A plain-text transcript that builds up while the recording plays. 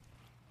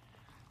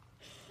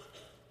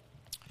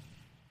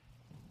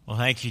Well,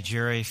 thank you,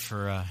 Jerry,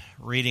 for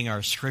reading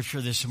our scripture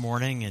this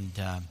morning, and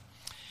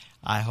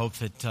I hope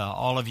that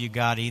all of you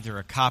got either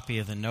a copy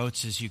of the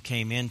notes as you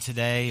came in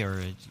today,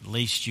 or at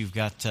least you've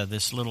got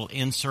this little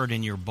insert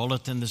in your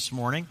bulletin this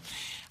morning.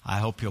 I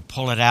hope you'll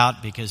pull it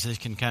out because this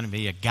can kind of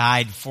be a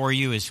guide for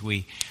you as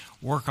we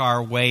work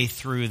our way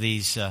through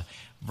these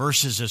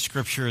verses of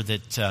scripture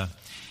that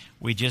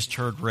we just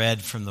heard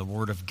read from the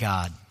Word of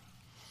God.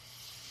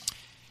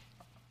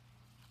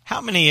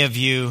 How many of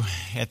you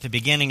at the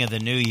beginning of the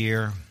new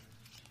year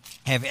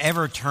have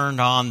ever turned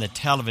on the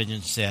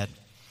television set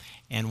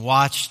and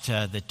watched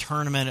the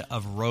Tournament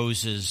of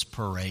Roses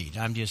parade?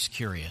 I'm just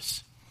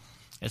curious.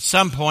 At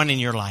some point in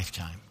your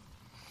lifetime,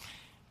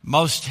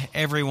 most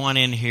everyone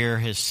in here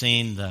has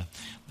seen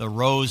the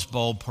Rose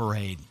Bowl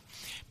parade.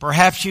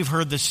 Perhaps you've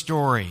heard the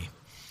story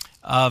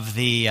of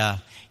the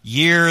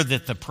year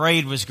that the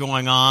parade was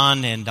going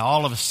on, and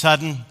all of a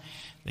sudden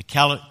the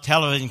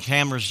television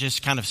cameras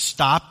just kind of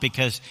stopped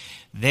because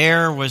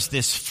there was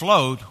this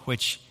float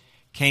which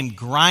came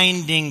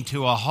grinding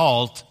to a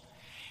halt,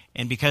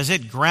 and because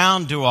it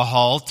ground to a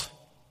halt,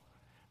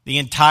 the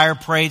entire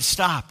parade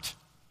stopped.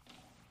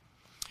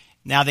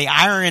 Now, the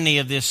irony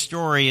of this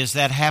story is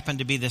that happened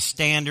to be the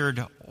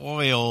Standard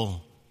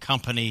Oil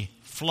Company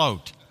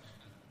float,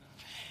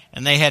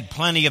 and they had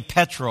plenty of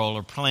petrol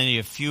or plenty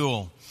of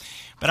fuel.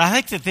 But I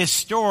think that this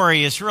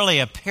story is really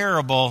a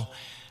parable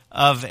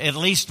of at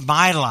least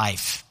my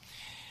life.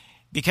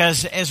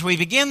 Because as we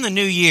begin the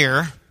new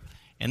year,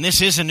 and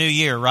this is a new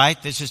year,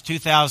 right? This is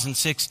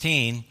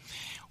 2016.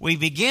 We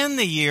begin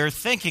the year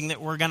thinking that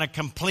we're going to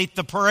complete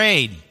the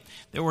parade,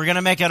 that we're going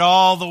to make it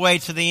all the way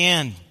to the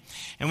end.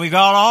 And we've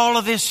got all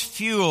of this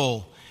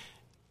fuel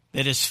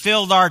that has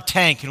filled our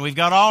tank, and we've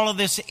got all of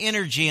this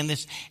energy and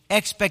this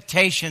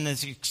expectation,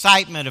 this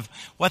excitement of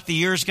what the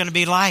year is going to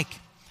be like.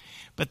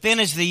 But then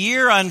as the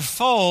year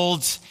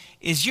unfolds,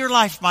 is your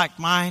life like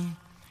mine?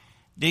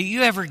 Do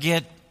you ever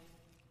get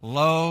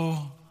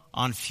low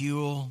on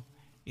fuel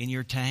in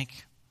your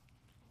tank?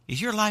 Is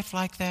your life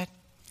like that?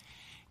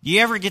 Do you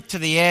ever get to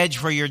the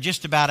edge where you're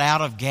just about out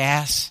of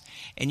gas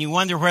and you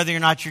wonder whether or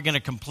not you're going to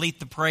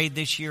complete the parade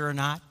this year or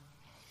not?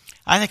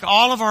 I think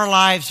all of our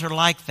lives are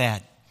like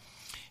that.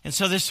 And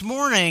so this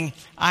morning,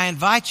 I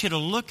invite you to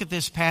look at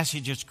this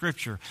passage of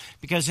Scripture,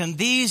 because in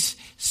these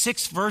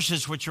 6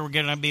 verses which we're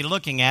going to be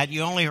looking at,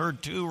 you only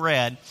heard 2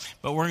 read,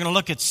 but we're going to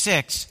look at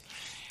 6.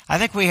 I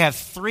think we have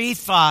 3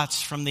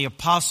 thoughts from the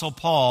Apostle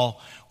Paul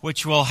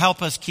which will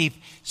help us keep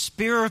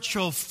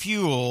spiritual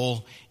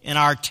fuel in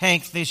our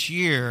tank this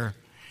year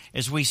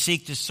as we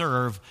seek to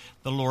serve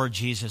the Lord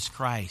Jesus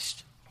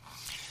Christ.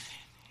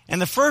 And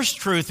the first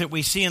truth that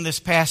we see in this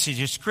passage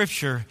of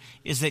Scripture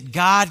is that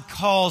God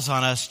calls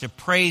on us to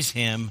praise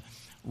Him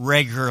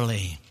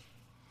regularly.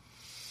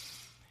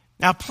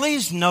 Now,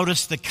 please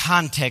notice the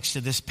context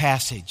of this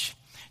passage.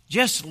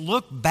 Just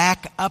look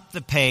back up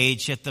the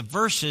page at the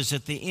verses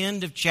at the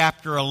end of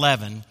chapter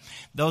 11,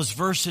 those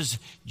verses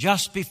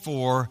just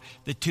before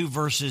the 2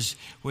 verses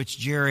which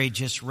Jerry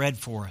just read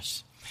for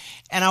us.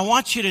 And I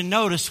want you to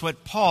notice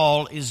what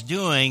Paul is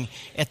doing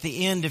at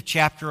the end of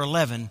chapter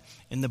 11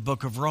 in the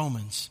book of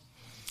Romans.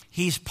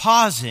 He's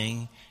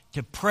pausing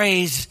to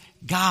praise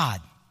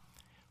God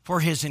for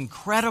His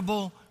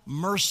incredible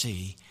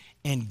mercy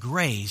and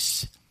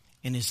grace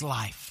in his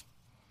life.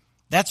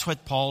 That's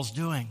what Paul's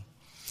doing.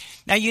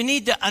 Now, you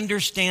need to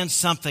understand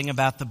something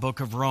about the book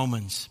of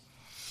Romans.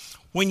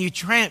 When you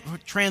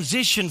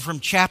transition from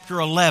chapter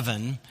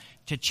 11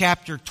 to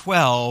chapter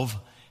 12,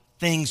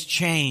 things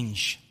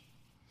change.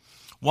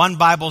 One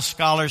Bible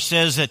scholar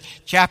says that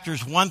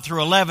chapters 1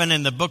 through 11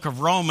 in the book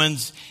of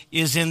Romans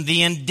is in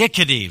the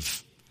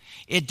indicative.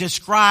 It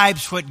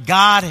describes what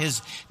God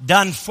has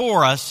done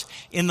for us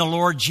in the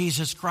Lord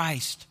Jesus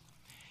Christ.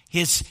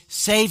 His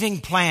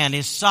saving plan,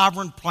 His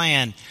sovereign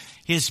plan,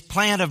 His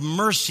plan of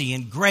mercy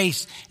and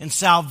grace and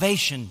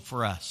salvation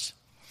for us.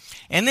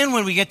 And then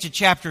when we get to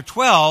chapter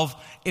 12,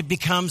 it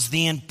becomes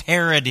the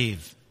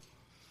imperative.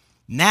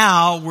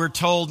 Now we're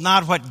told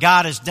not what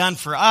God has done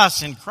for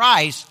us in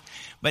Christ,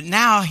 but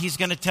now He's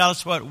going to tell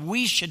us what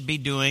we should be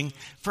doing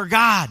for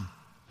God.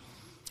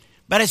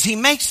 But as he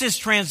makes this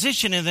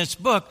transition in this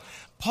book,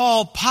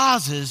 Paul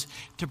pauses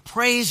to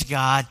praise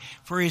God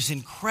for His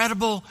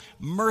incredible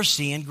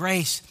mercy and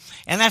grace.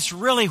 And that's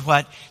really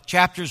what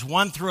chapters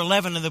 1 through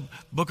 11 of the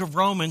book of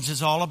Romans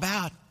is all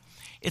about.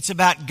 It's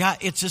about God.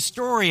 It's a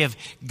story of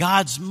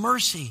God's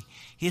mercy,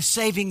 His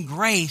saving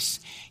grace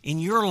in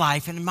your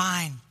life and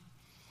mine.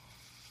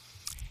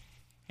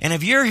 And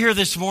if you're here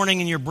this morning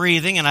and you're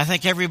breathing, and I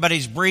think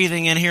everybody's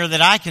breathing in here that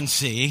I can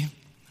see,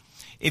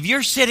 if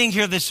you're sitting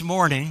here this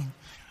morning,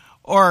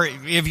 or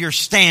if you're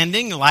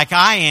standing like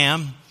I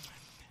am,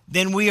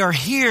 then we are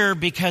here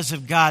because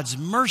of God's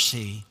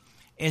mercy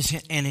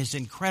and His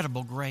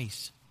incredible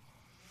grace.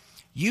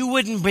 You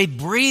wouldn't be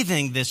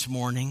breathing this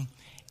morning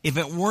if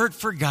it weren't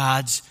for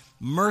God's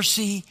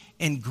mercy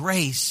and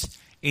grace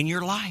in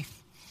your life.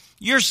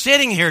 You're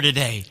sitting here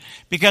today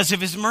because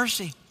of His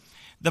mercy.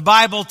 The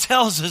Bible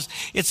tells us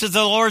it's of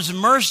the Lord's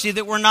mercy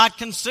that we're not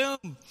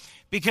consumed,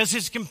 because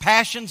his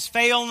compassions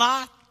fail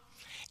not.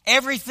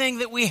 Everything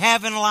that we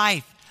have in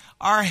life,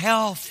 our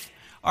health,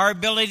 our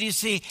ability to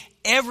see,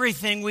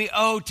 everything we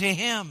owe to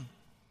him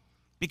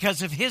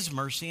because of his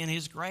mercy and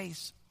his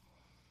grace.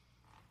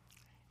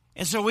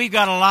 And so we've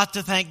got a lot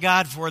to thank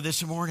God for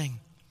this morning.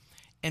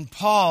 And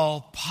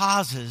Paul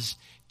pauses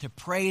to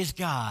praise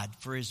God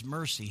for his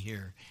mercy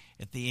here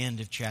at the end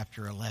of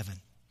chapter 11.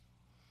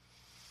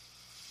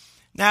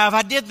 Now, if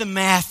I did the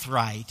math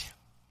right,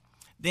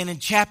 then in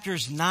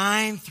chapters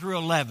 9 through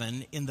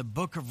 11 in the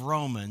book of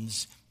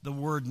Romans, the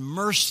word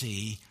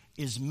mercy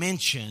is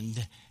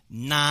mentioned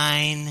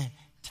 9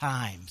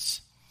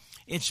 times.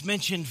 It's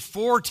mentioned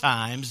 4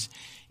 times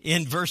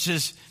in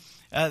verses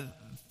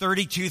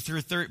 32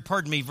 through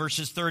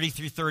verses 30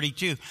 through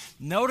 32.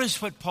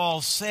 Notice what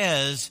Paul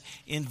says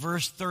in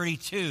verse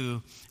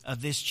 32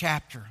 of this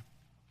chapter.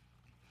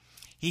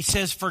 He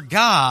says, "For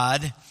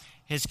God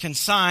has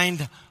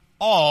consigned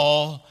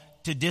all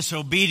to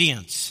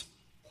disobedience,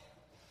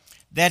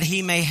 that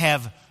he may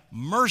have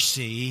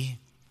mercy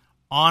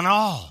on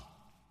all."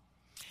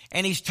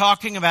 And he's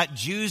talking about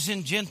Jews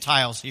and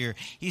Gentiles here.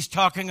 He's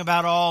talking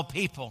about all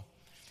people.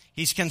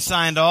 He's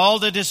consigned all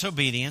to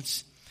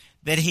disobedience,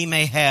 that he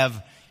may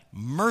have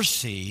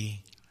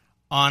mercy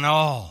on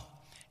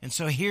all. And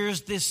so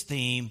here's this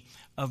theme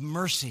of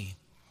mercy.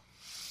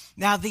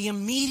 Now, the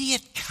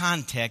immediate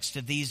context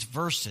of these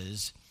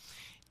verses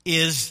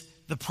is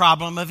the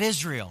problem of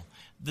Israel,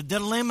 the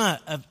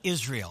dilemma of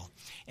Israel.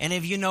 And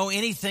if you know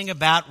anything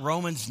about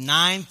Romans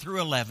 9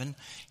 through 11,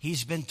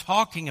 he's been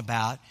talking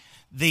about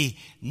the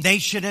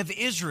nation of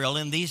Israel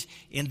in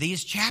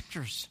these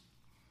chapters.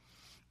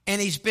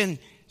 And he's been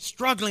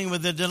struggling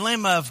with the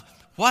dilemma of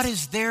what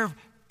is their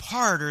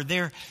part or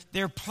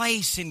their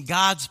place in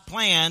God's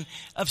plan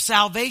of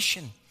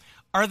salvation.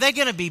 Are they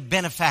going to be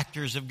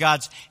benefactors of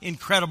God's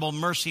incredible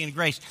mercy and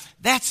grace?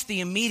 That's the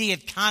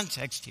immediate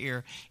context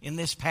here in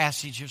this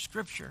passage of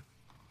Scripture.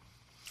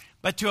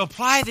 But to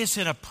apply this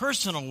in a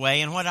personal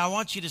way, and what I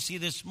want you to see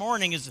this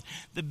morning is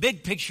the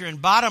big picture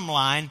and bottom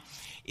line,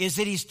 is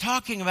that he's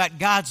talking about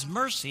God's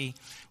mercy,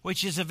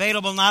 which is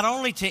available not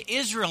only to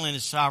Israel in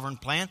his sovereign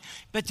plan,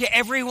 but to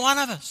every one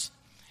of us.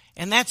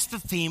 And that's the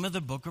theme of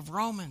the book of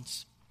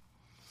Romans.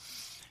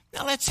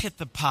 Now let's hit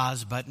the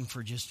pause button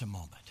for just a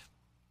moment.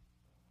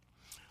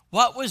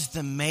 What was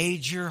the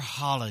major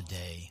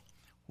holiday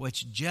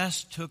which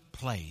just took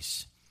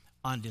place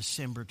on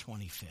December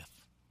 25th?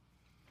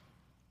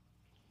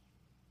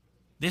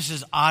 This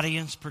is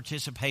audience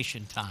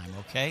participation time,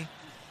 okay?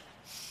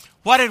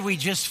 What did we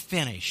just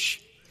finish?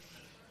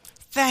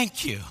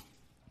 Thank you.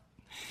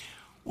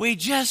 We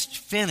just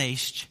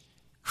finished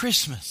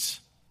Christmas.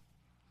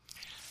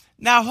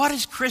 Now, what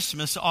is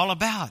Christmas all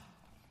about?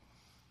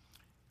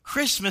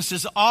 Christmas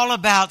is all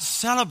about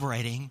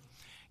celebrating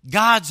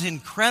God's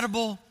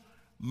incredible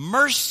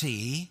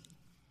mercy.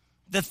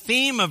 The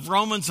theme of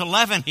Romans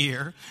 11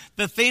 here,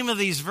 the theme of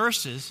these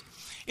verses,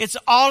 it's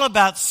all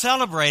about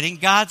celebrating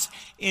God's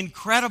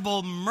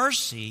incredible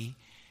mercy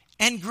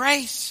and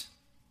grace.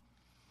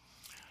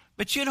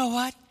 But you know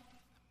what?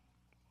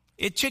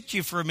 It took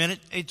you a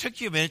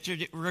minute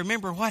to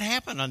remember what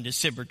happened on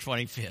December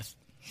 25th.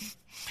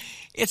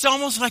 It's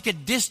almost like a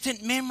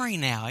distant memory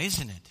now,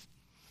 isn't it?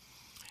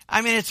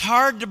 I mean, it's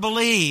hard to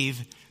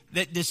believe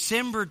that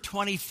December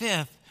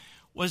 25th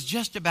was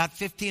just about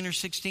 15 or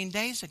 16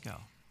 days ago,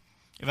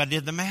 if I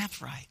did the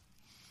math right.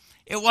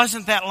 It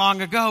wasn't that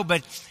long ago,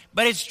 but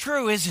it's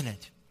true, isn't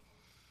it?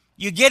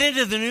 You get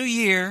into the new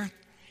year,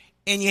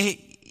 and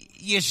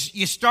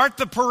you start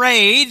the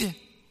parade,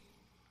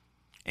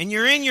 and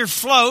you're in your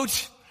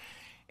float,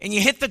 and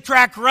you hit the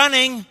track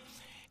running,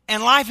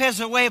 and life has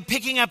a way of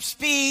picking up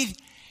speed,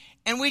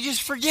 and we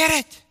just forget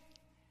it.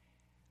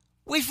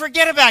 We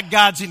forget about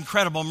God's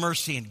incredible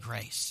mercy and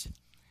grace.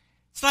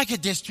 It's like a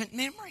distant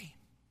memory.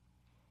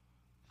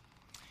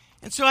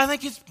 And so I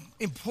think it's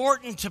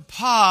important to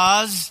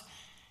pause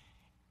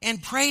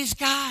and praise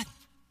God.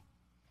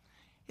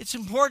 It's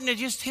important to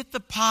just hit the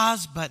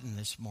pause button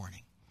this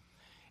morning.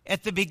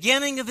 At the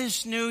beginning of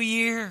this new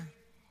year,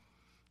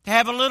 to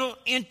have a little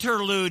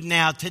interlude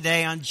now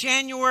today on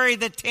January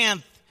the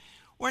 10th.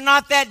 We're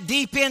not that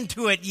deep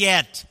into it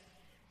yet.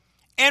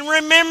 And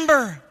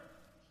remember,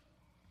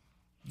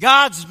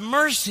 God's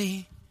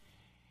mercy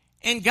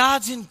and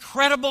God's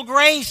incredible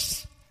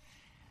grace.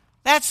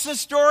 That's the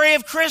story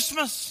of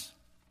Christmas.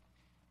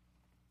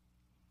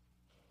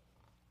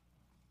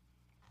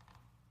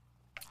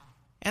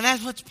 And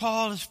that's what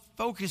Paul is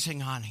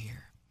focusing on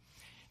here.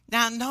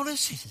 Now,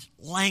 notice his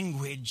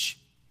language.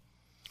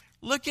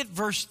 Look at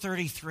verse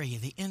 33,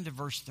 the end of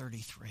verse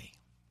 33.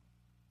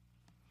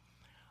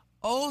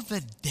 Oh,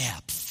 the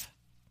depth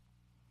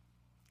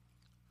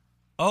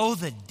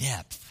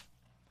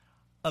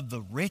of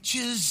the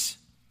riches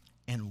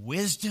and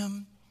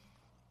wisdom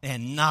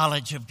and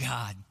knowledge of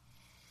God.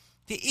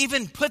 To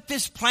even put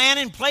this plan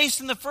in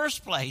place in the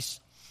first place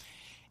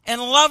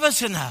and love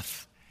us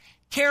enough,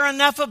 care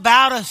enough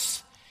about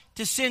us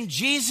to send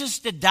Jesus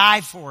to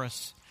die for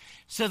us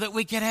so that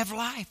we could have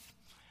life.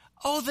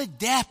 Oh, the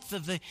depth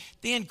of the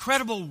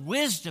incredible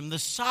wisdom, the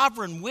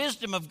sovereign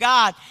wisdom of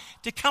God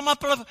to come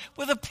up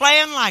with a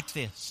plan like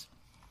this.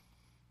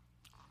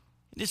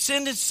 To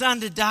send His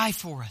Son to die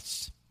for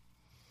us.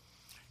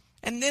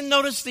 And then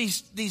notice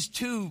these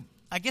two,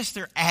 I guess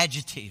they're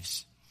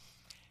adjectives.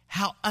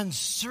 How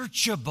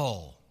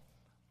unsearchable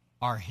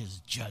are His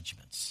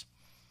judgments.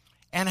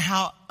 And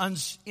how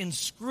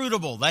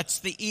inscrutable, that's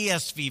the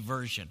ESV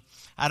version.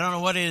 I don't know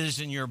what it is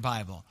in your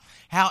Bible.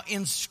 How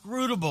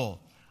inscrutable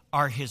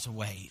are His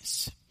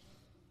ways.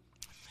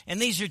 And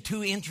these are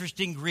two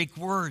interesting Greek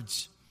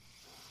words.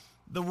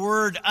 The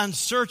word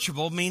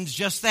unsearchable means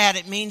just that.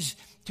 It means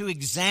to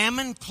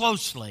examine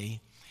closely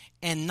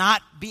and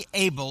not be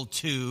able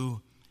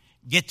to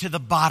get to the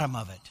bottom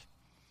of it.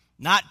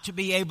 Not to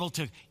be able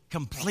to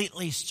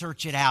completely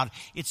search it out.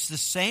 It's the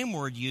same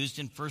word used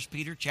in 1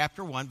 Peter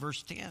chapter 1,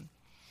 verse 10.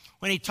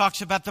 When he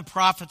talks about the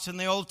prophets in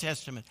the Old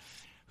Testament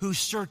who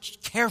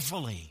searched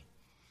carefully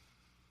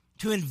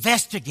to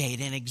investigate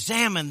and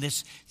examine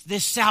this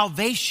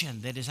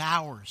salvation that is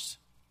ours.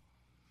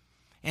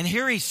 And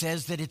here he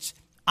says that it's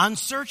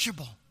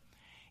unsearchable.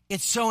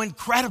 It's so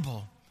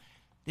incredible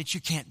that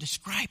you can't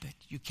describe it.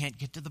 You can't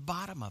get to the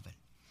bottom of it.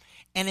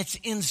 And it's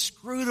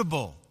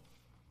inscrutable.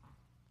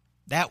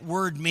 That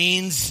word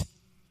means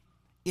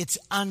it's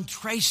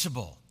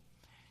untraceable.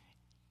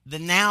 The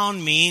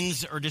noun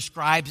means or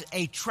describes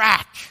a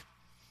track.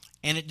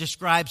 And it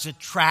describes a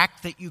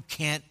track that you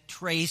can't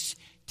trace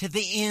to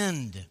the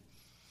end.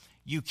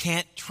 You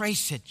can't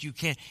trace it.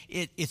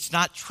 It's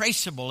not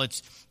traceable.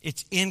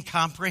 It's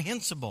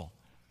incomprehensible.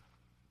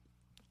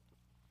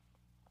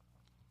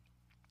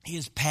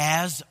 His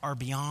paths are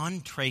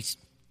beyond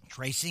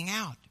tracing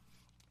out.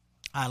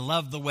 I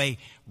love the way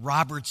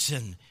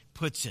Robertson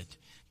puts it.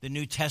 The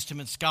New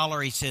Testament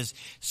scholar, he says,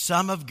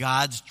 some of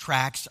God's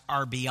tracks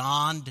are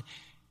beyond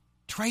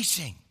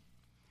tracing.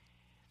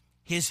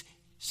 His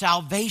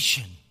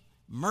salvation,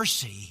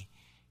 mercy,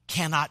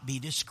 cannot be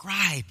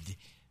described.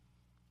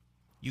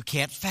 You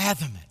can't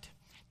fathom it.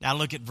 Now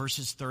look at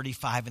verses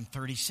 35 and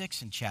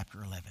 36 in chapter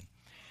 11.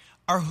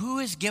 Or who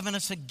has given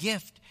us a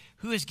gift?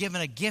 Who has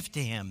given a gift to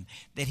him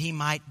that he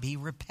might be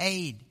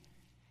repaid?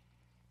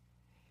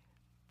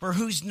 For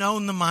who's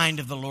known the mind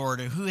of the Lord,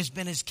 or who has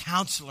been his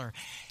counselor?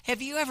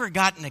 Have you ever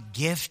gotten a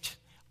gift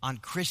on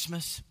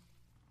Christmas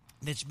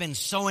that's been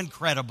so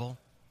incredible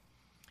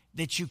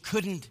that you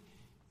couldn't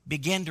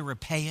begin to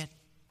repay it?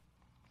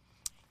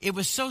 It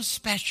was so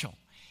special.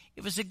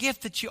 It was a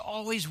gift that you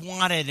always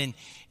wanted, and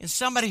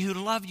somebody who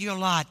loved you a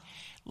lot,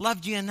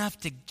 loved you enough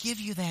to give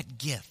you that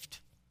gift.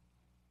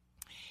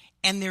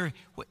 And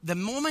the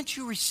moment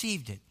you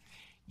received it,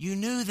 you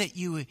knew that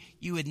you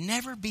would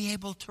never be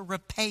able to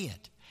repay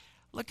it.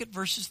 Look at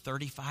verses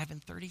 35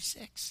 and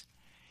 36.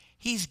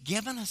 He's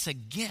given us a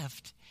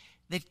gift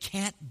that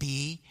can't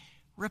be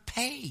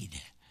repaid.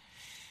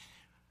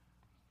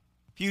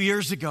 A few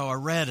years ago, I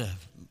read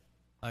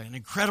an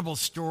incredible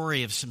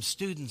story of some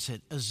students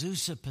at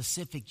Azusa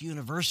Pacific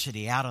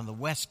University out on the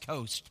West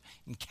Coast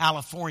in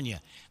California.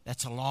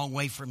 That's a long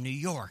way from New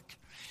York.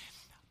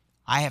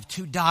 I have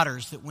two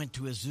daughters that went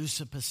to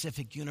Azusa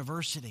Pacific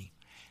University.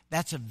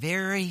 That's a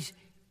very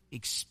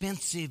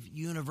expensive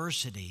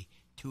university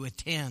to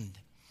attend.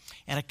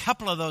 And a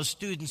couple of those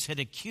students had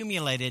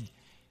accumulated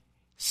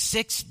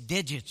 6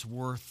 digits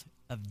worth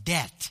of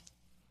debt.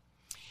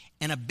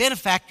 And a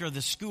benefactor of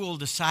the school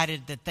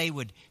decided that they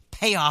would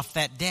pay off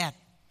that debt.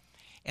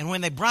 And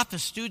when they brought the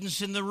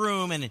students in the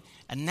room and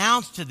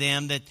announced to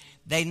them that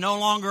they no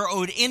longer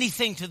owed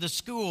anything to the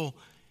school,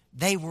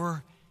 they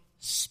were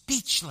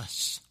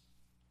speechless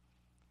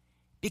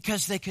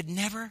because they could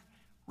never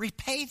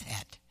repay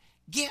that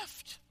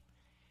gift.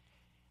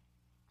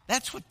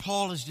 That's what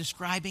Paul is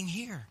describing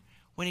here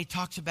when he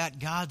talks about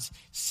God's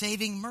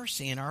saving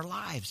mercy in our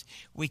lives.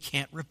 We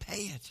can't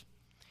repay it.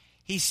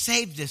 He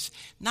saved us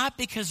not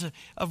because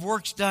of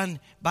works done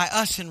by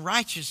us in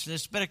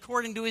righteousness, but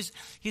according to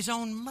his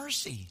own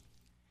mercy,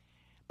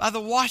 by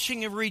the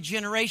washing of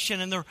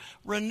regeneration and the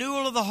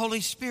renewal of the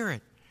Holy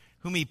Spirit,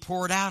 whom he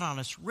poured out on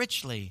us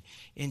richly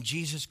in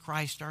Jesus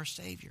Christ our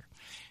Savior.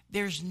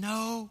 There's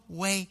no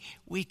way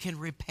we can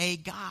repay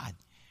God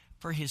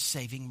for his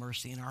saving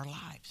mercy in our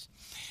lives.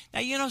 Now,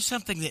 you know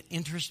something that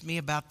interests me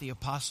about the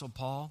Apostle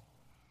Paul?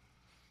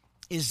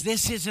 Is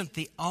this isn't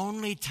the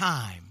only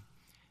time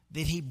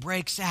that he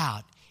breaks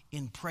out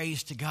in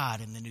praise to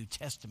God in the New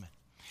Testament.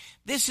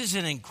 This is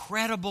an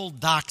incredible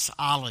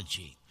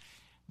doxology.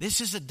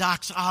 This is a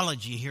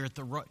doxology here at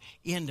the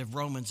end of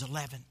Romans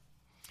 11.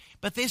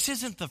 But this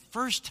isn't the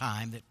first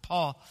time that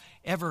Paul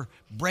ever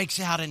breaks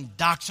out in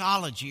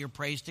doxology or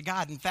praise to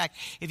God. In fact,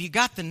 if you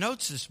got the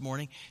notes this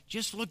morning,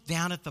 just look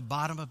down at the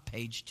bottom of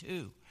page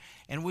 2.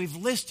 And we've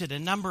listed a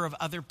number of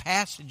other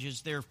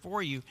passages there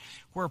for you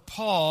where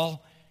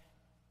Paul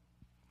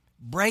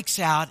breaks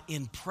out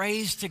in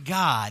praise to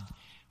God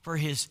for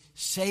his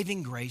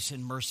saving grace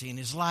and mercy in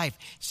his life.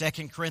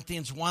 2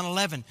 Corinthians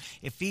 1:11,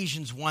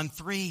 Ephesians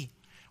 1:3.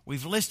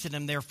 We've listed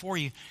them there for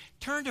you.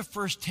 Turn to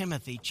 1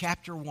 Timothy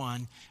chapter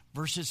 1,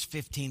 verses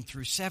 15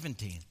 through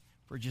 17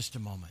 for just a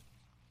moment.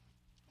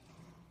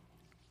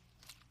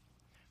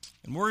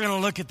 And we're going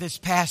to look at this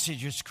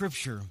passage of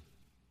Scripture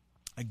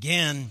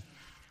again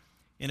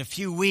in a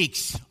few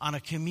weeks on a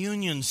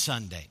Communion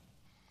Sunday.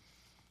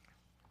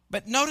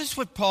 But notice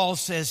what Paul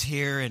says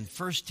here in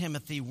 1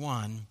 Timothy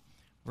 1,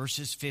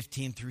 verses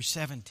 15 through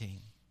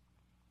 17.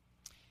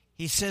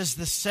 He says,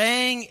 "The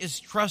saying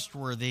is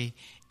trustworthy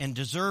and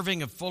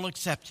deserving of full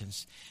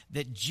acceptance,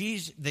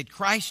 that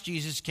Christ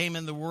Jesus came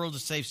in the world to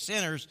save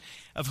sinners,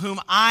 of whom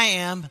I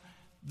am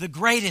the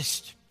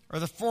greatest," or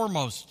the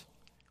foremost.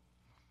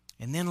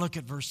 And then look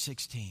at verse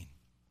 16.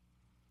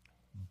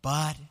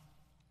 "But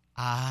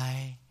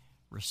I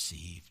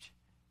received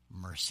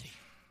mercy."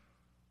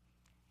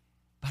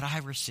 But I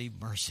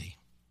received mercy.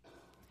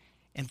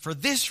 "And for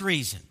this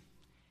reason,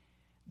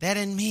 that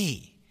in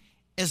me,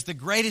 as the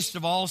greatest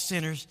of all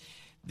sinners,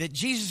 that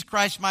Jesus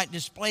Christ might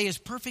display his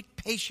perfect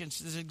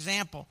patience as an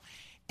example."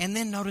 And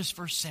then notice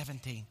verse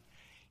 17.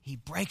 He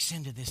breaks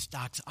into this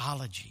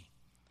doxology.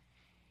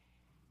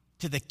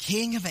 "To the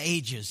King of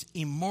ages,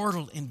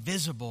 immortal,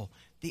 invisible,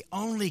 the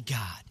only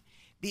God,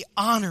 be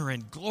honor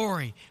and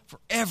glory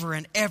forever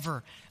and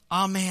ever.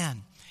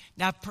 Amen."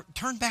 Now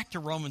turn back to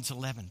Romans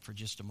 11 for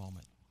just a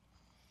moment.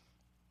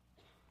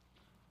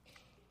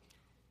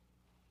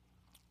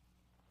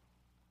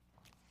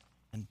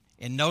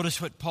 And notice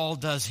what Paul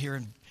does here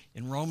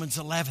in Romans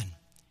 11,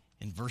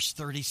 in verse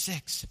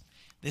 36.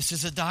 This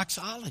is a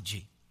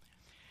doxology.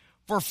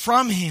 "For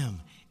from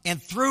him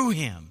and through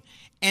him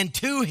and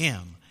to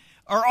him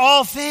are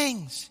all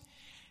things.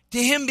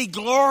 To him be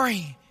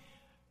glory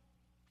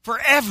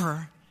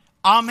forever.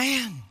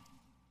 Amen."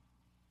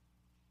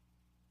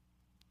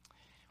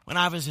 When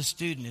I was a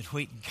student at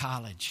Wheaton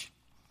College,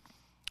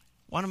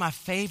 one of my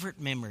favorite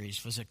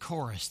memories was a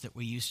chorus that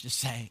we used to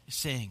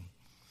sing.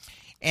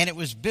 And it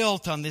was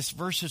built on this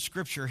verse of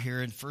Scripture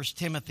here in 1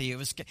 Timothy. It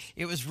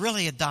was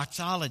really a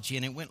doxology,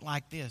 and it went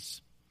like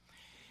this.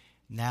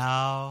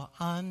 "Now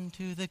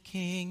unto the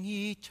King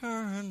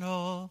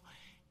eternal,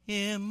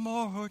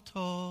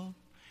 immortal,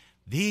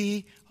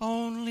 the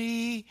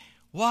only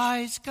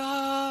wise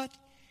God,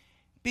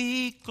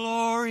 be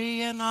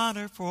glory and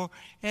honor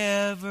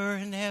forever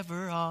and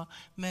ever.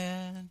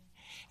 Amen."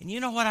 And you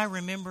know what I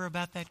remember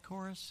about that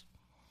chorus?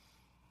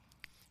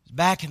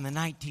 Back in the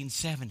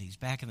 1970s,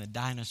 back in the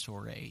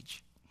dinosaur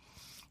age,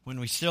 when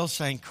we still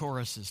sang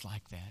choruses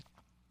like that,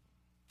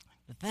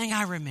 the thing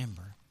I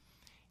remember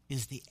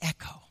is the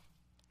echo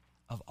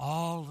of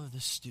all of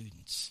the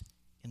students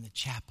in the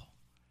chapel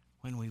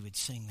when we would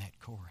sing that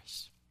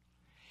chorus.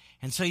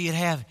 And so you'd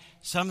have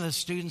some of the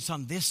students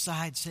on this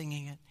side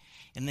singing it,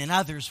 and then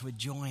others would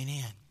join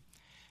in.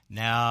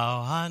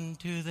 "Now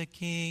unto the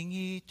King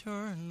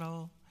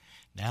eternal,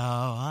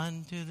 now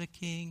unto the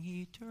King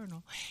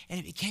eternal." And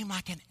it became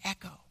like an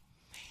echo.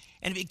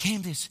 And it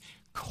became this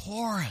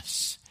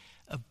chorus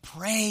of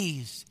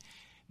praise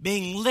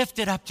being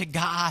lifted up to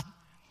God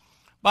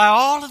by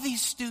all of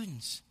these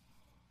students.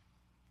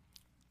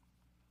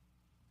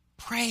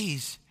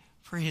 Praise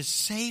for his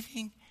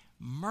saving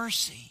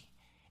mercy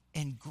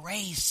and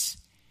grace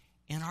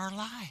in our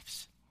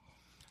lives.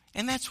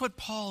 And that's what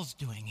Paul's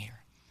doing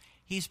here.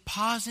 He's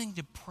pausing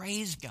to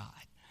praise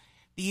God,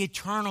 the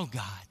eternal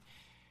God,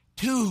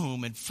 to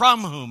whom and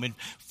from whom and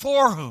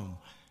for whom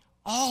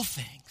all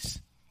things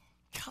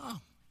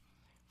come,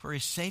 for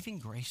his saving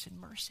grace and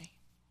mercy.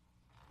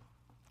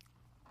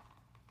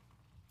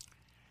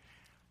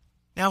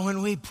 Now,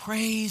 when we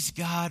praise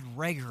God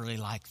regularly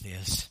like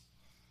this,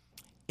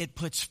 it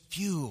puts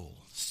fuel,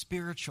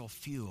 spiritual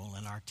fuel,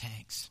 in our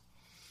tanks.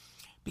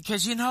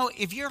 Because, you know,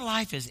 if your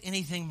life is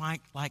anything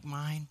like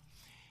mine,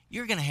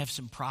 you're going to have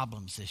some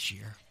problems this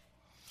year.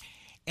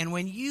 And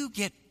when you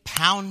get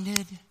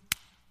pounded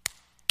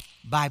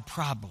by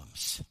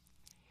problems,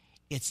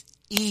 it's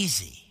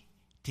easy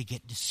to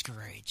get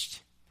discouraged.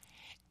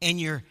 And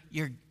you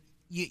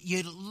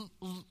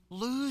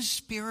lose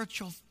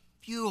spiritual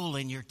fuel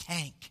in your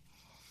tank.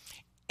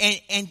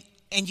 And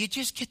you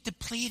just get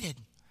depleted.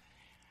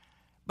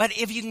 But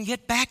if you can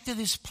get back to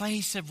this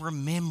place of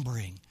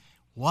remembering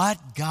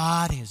what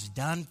God has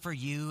done for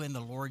you in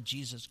the Lord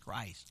Jesus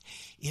Christ,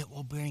 it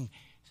will bring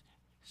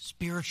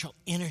spiritual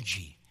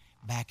energy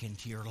back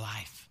into your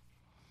life.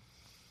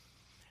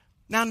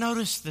 Now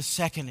notice the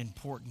second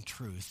important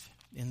truth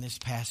in this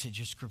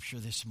passage of Scripture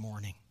this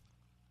morning.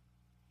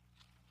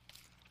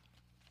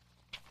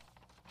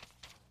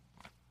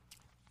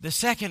 The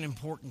second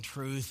important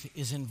truth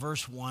is in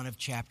verse 1 of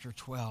chapter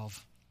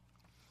 12.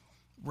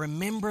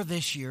 Remember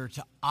this year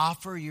to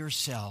offer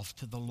yourself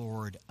to the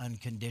Lord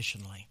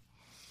unconditionally.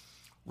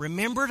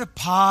 Remember to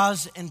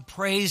pause and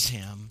praise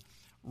Him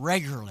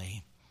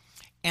regularly.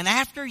 And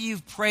after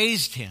you've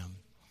praised Him,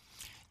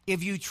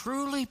 if you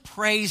truly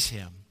praise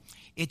Him,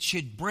 it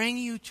should bring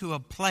you to a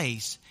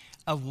place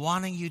of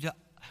wanting to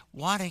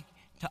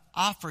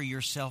offer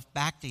yourself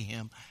back to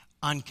Him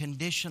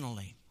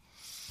unconditionally.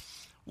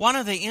 One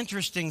of the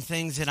interesting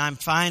things that I'm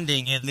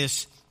finding in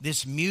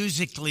this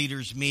music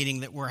leaders meeting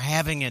that we're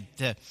having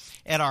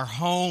at our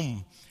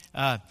home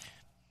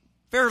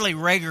fairly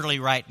regularly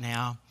right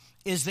now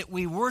is that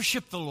we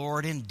worship the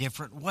Lord in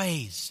different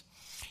ways.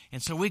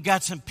 And so we've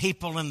got some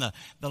people in the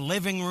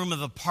living room of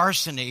the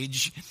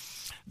parsonage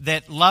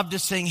that love to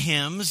sing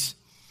hymns.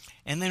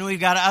 And then we've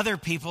got other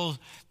people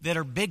that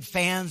are big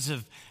fans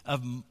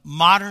of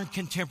modern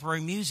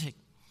contemporary music.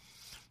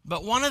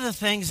 But one of the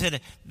things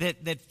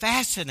that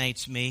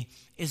fascinates me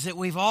is that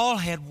we've all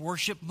had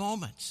worship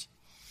moments.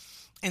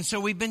 And so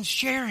we've been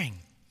sharing.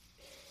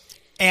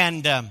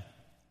 And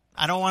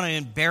I don't want to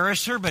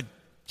embarrass her, but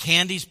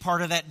Candy's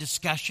part of that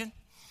discussion.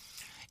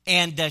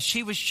 And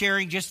she was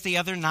sharing just the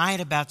other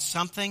night about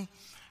something.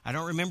 I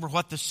don't remember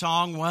what the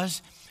song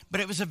was, but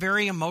it was a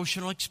very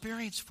emotional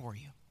experience for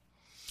you.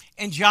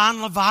 And John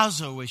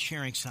Lavazzo was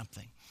sharing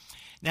something.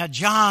 Now,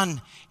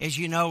 John, as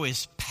you know,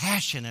 is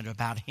passionate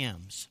about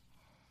hymns.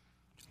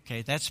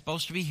 Okay, that's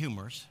supposed to be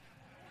humorous.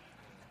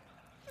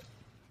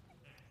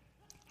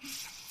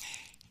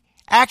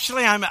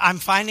 Actually, I'm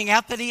finding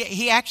out that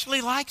he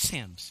actually likes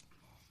hymns.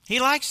 He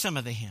likes some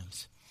of the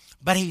hymns.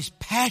 But he's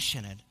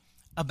passionate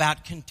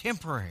about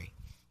contemporary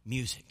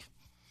music.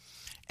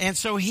 And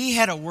so he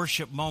had a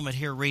worship moment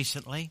here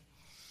recently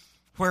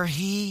where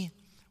he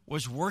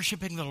was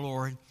worshiping the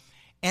Lord,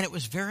 and it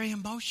was very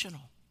emotional.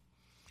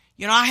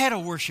 You know, I had a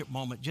worship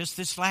moment just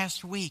this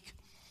last week.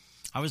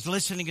 I was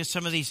listening to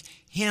some of these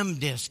hymn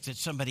discs that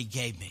somebody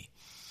gave me.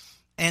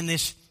 And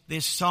this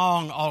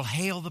song, All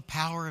Hail the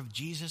Power of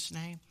Jesus'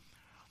 Name.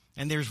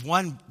 And there's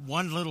one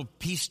little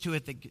piece to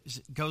it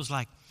that goes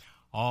like,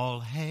 All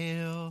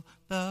hail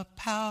the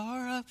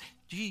power of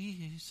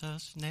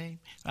Jesus' name.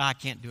 Well, I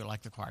can't do it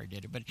like the choir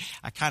did it, but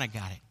I kind of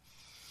got it.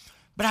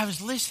 But I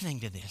was listening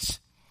to this,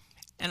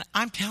 and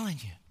I'm telling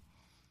you,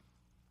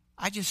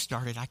 I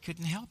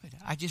couldn't help it.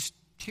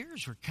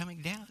 Tears were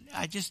coming down.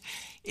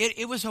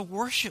 It was a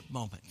worship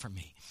moment for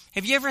me.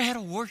 Have you ever had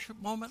a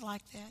worship moment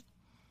like that?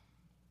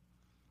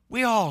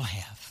 We all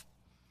have.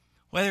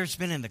 Whether it's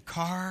been in the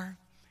car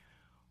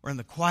or in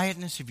the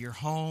quietness of your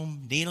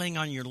home, kneeling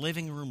on your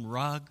living room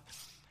rug.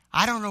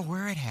 I don't know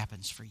where it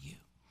happens for you.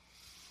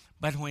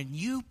 But when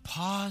you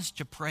pause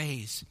to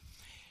praise,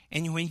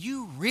 and when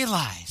you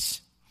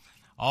realize,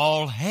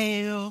 all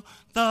hail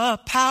the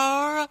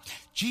power of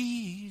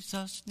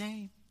Jesus'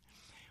 name.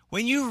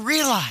 When you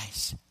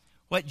realize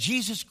what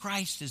Jesus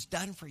Christ has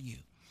done for you,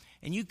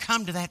 and you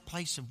come to that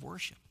place of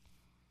worship,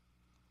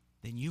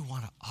 then you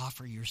want to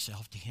offer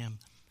yourself to Him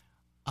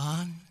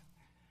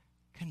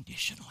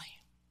unconditionally.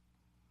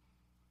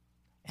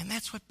 And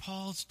that's what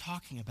Paul's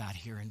talking about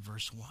here in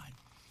verse 1.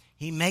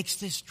 He makes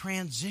this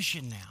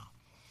transition now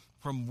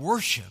from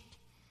worship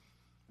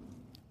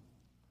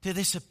to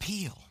this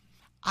appeal.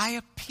 I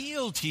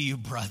appeal to you,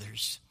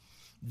 brothers.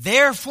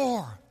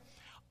 Therefore,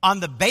 on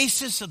the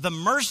basis of the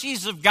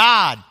mercies of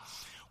God,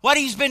 what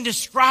he's been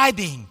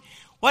describing,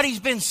 what he's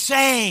been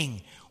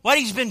saying, what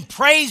he's been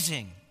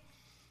praising,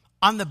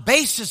 on the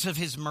basis of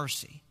his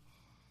mercy,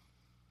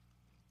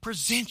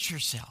 present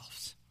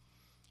yourselves,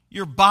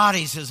 your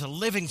bodies as a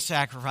living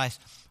sacrifice,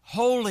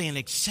 holy and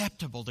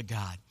acceptable to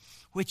God,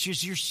 which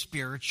is your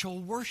spiritual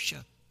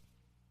worship.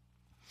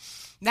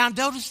 Now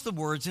notice the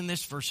words in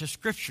this verse of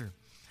Scripture.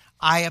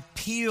 I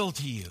appeal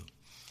to you.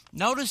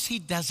 Notice he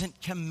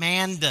doesn't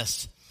command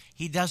us.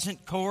 He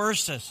doesn't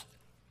coerce us.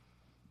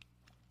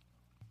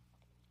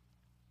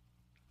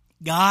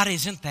 God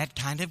isn't that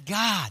kind of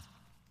God.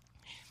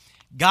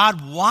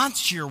 God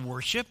wants your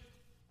worship.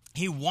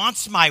 He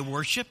wants my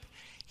worship.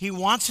 He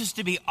wants us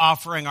to be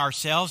offering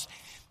ourselves.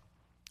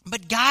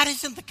 But God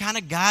isn't the kind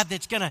of God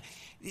that's gonna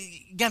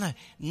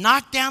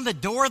knock down the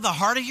door of the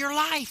heart of your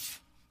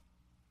life.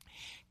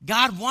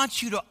 God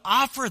wants you to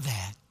offer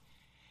that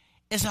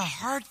as a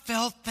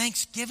heartfelt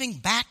thanksgiving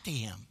back to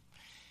Him.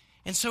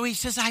 And so He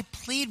says, I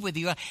plead with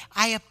you.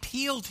 I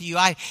appeal to you.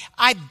 I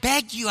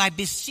beg you. I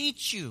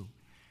beseech you.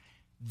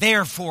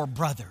 Therefore,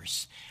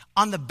 brothers,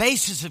 on the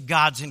basis of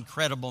God's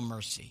incredible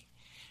mercy,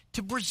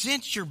 to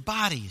present your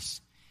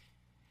bodies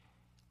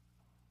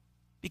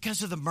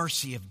because of the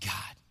mercy of God.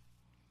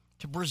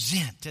 To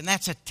present, and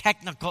that's a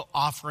technical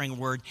offering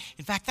word.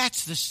 In fact,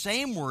 that's the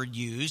same word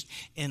used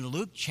in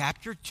Luke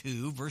chapter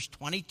 2, verse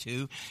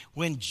 22,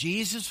 when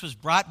Jesus was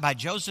brought by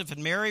Joseph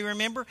and Mary,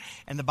 remember?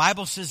 And the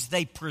Bible says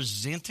they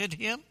presented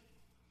Him.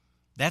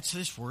 That's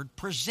this word,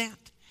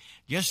 present.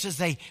 Just as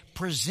they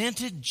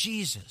presented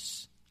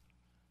Jesus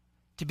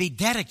to be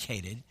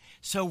dedicated,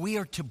 so we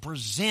are to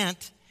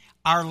present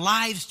our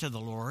lives to the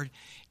Lord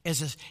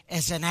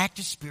as an act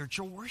of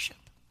spiritual worship.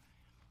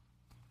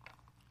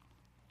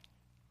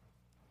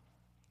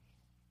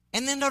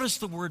 And then notice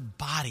the word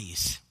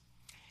bodies.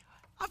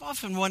 I've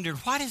often wondered,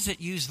 why does it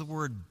use the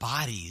word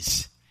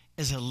bodies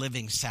as a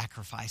living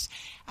sacrifice?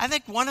 I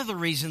think one of the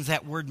reasons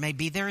that word may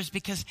be there is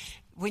because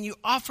when you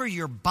offer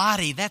your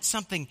body, that's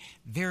something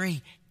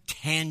very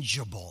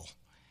tangible.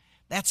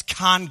 That's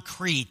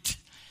concrete.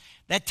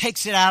 That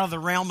takes it out of the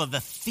realm of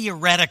the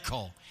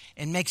theoretical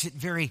and makes it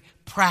very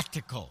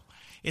practical.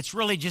 It's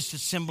really just a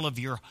symbol of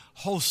your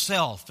whole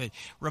self. It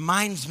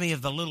reminds me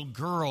of the little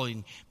girl,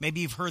 and maybe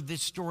you've heard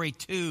this story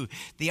too.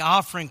 The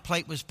offering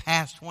plate was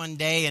passed one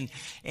day,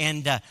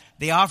 and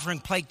the offering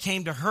plate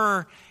came to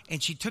her,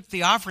 and she took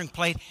the offering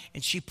plate,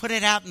 and she put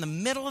it out in the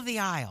middle of the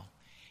aisle.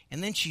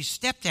 And then she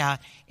stepped out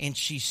and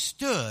she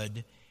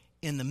stood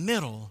in the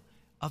middle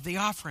of the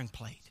offering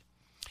plate.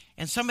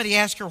 And somebody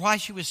asked her why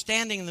she was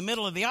standing in the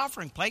middle of the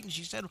offering plate. And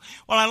she said,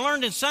 well, I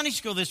learned in Sunday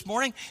school this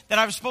morning that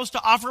I was supposed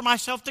to offer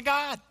myself to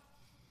God.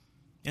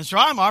 And so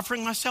I'm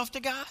offering myself to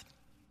God.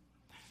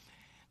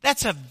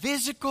 That's a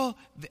physical,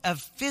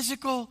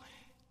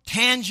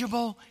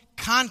 tangible,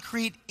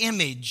 concrete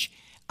image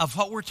of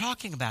what we're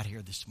talking about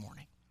here this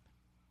morning.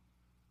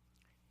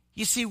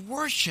 You see,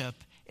 worship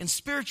and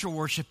spiritual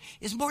worship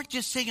is more than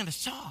just singing a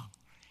song.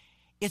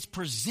 It's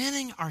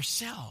presenting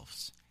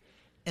ourselves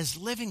as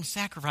living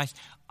sacrifice,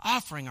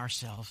 offering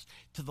ourselves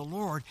to the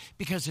Lord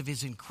because of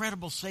His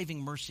incredible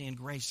saving mercy and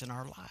grace in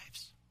our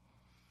lives.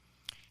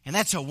 And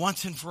that's a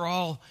once and for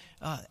all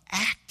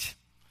act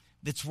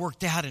that's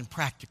worked out in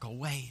practical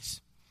ways.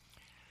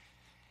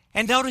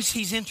 And notice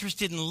He's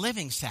interested in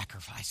living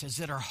sacrifices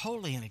that are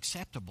holy and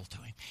acceptable to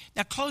Him.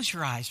 Now close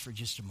your eyes for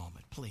just a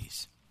moment,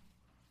 please.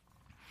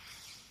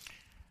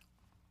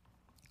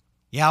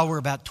 Yeah, we're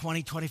about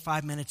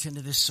 25 minutes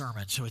into this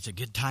sermon, so it's a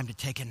good time to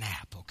take a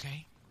nap,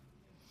 okay?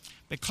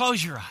 But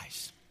close your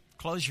eyes.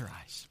 Close your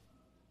eyes.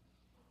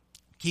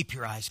 Keep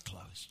your eyes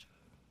closed.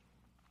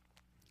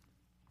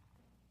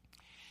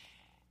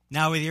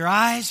 Now, with your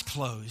eyes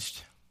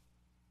closed,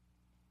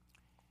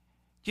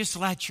 just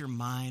let your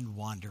mind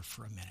wander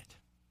for a minute.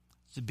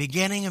 It's the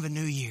beginning of a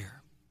new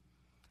year.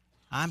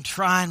 I'm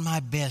trying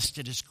my best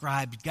to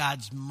describe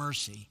God's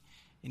mercy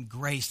and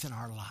grace in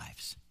our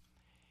lives.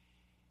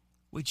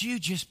 Would you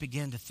just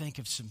begin to think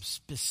of some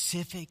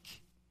specific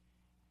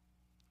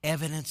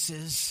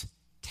evidences,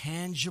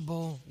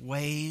 tangible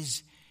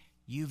ways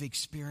you've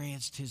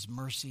experienced His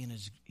mercy and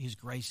His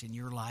grace in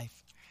your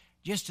life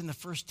just in the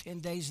first 10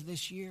 days of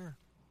this year?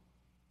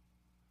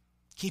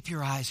 Keep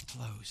your eyes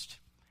closed.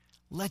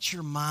 Let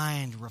your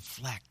mind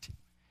reflect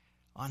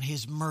on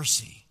His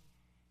mercy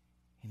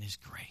and His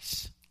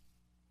grace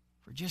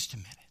for just a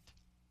minute.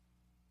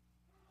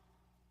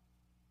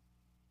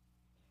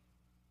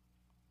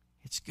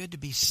 It's good to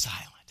be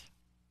silent.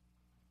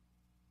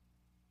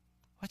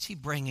 What's He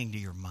bringing to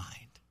your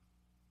mind?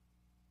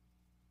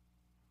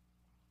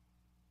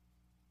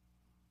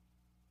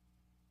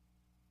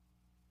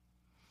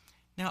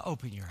 Now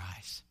open your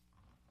eyes.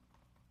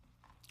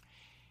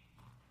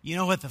 You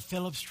know what the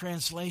Phillips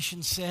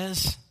translation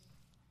says?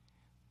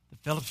 The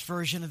Phillips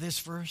version of this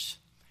verse?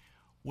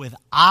 With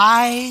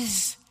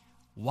eyes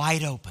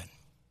wide open.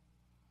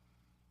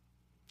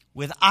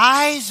 With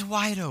eyes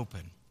wide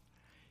open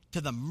to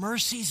the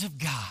mercies of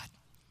God,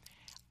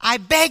 I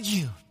beg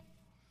you,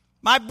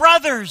 my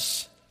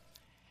brothers,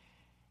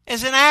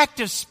 as an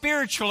act of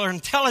spiritual or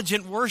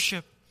intelligent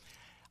worship,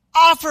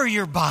 offer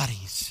your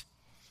bodies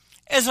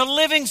as a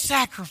living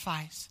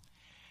sacrifice,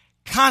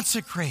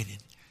 consecrated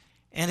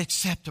and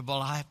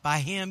acceptable by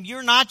Him.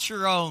 You're not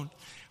your own,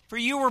 for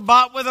you were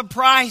bought with a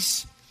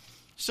price.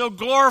 So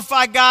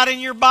glorify God in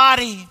your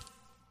body.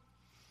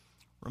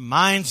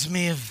 Reminds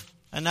me of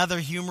another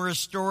humorous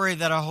story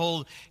that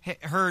I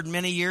heard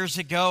many years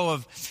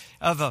ago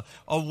of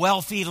a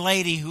wealthy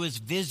lady who was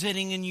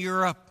visiting in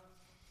Europe.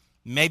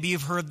 Maybe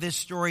you've heard this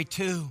story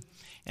too.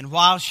 And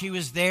while she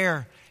was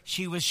there,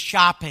 she was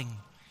shopping.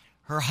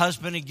 Her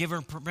husband had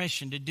given her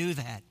permission to do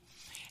that.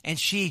 And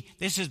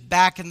this is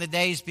back in the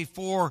days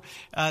before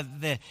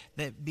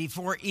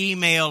before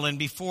email and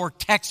before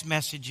text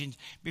messaging,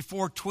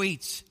 before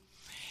tweets.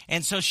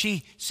 And so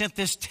she sent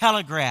this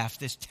telegram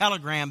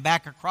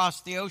back across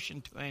the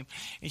ocean to him.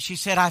 And she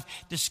said, I've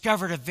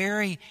discovered a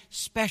very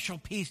special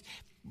piece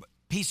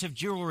of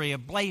jewelry, a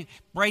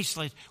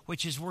bracelet,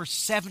 which is worth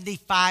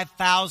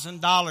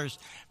 $75,000.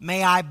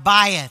 May I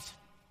buy it?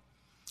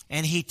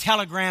 And he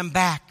telegrammed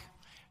back,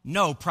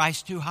 no,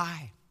 price too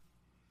high.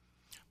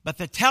 But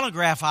the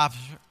telegraph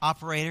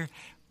operator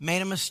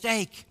made a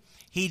mistake.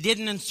 He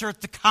didn't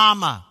insert the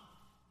comma.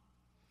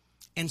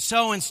 And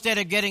so instead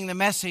of getting the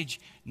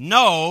message,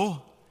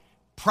 no,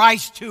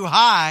 price too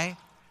high,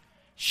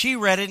 she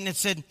read it and it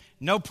said,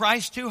 no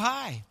price too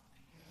high.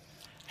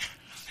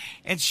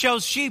 And so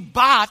she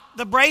bought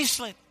the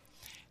bracelet.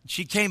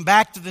 She came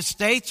back to the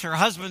States. Her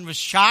husband was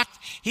shocked.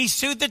 He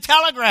sued the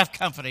telegraph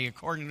company,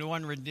 according to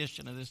one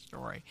rendition of this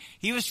story.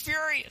 He was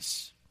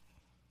furious.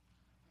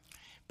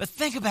 But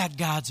think about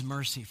God's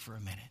mercy for a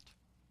minute.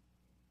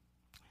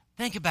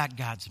 Think about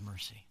God's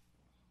mercy.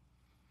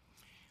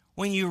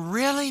 When you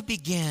really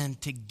begin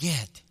to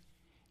get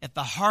at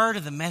the heart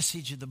of the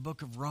message of the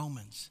book of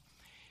Romans,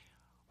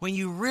 when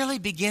you really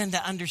begin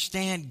to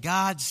understand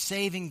God's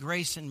saving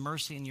grace and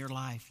mercy in your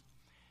life,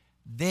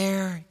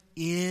 there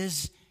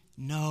is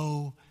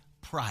no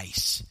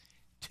price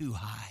too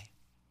high.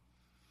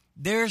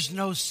 There's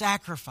no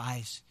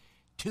sacrifice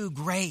too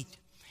great.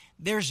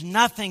 There's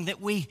nothing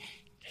that we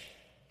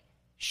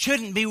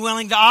shouldn't be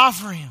willing to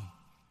offer Him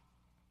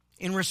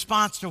in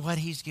response to what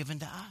He's given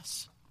to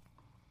us.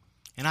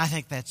 And I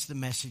think that's the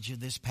message of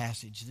this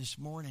passage this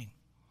morning.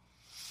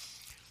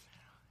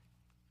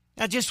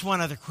 Now, just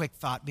one other quick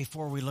thought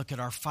before we look at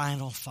our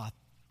final thought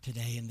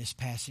today in this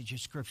passage of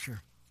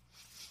Scripture.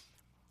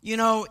 You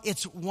know,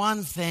 it's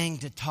one thing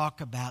to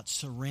talk about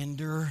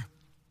surrender,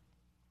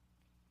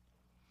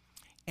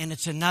 and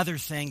it's another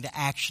thing to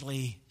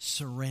actually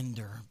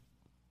surrender.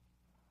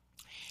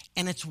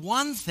 And it's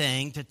one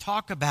thing to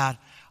talk about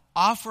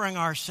offering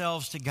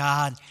ourselves to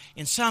God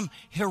in some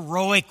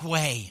heroic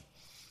way.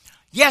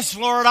 Yes,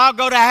 Lord, I'll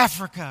go to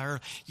Africa.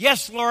 Or,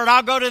 yes, Lord,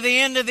 I'll go to the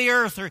end of the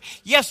earth. Or,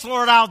 yes,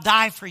 Lord, I'll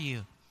die for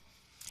you.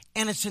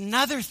 And it's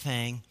another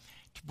thing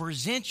to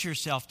present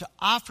yourself, to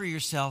offer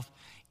yourself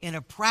in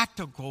a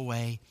practical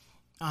way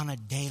on a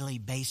daily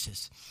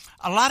basis.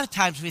 A lot of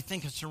times we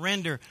think of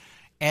surrender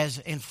as,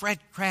 and Fred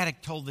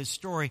Craddock told this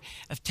story,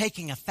 of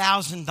taking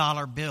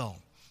 $1,000 bill.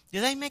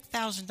 Do they make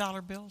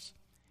 $1,000 bills?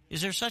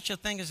 Is there such a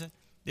thing as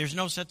there's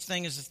no such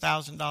thing as a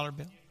 $1,000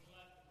 bill?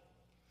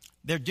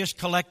 They're just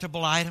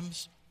collectible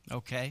items?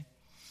 Okay.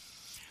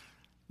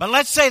 But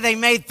let's say they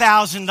made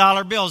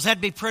 $1,000 bills.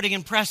 That'd be pretty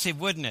impressive,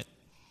 wouldn't it?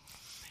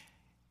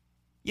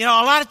 You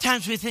know, a lot of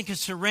times we think of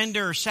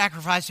surrender or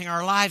sacrificing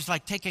our lives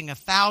like taking a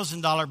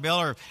 $1,000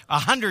 bill or a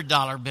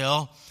 $100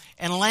 bill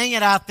and laying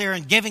it out there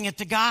and giving it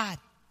to God.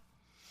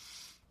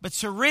 But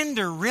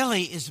surrender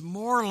really is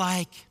more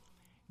like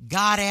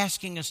God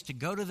asking us to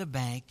go to the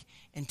bank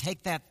and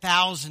take that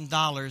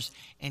 $1,000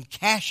 and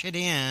cash it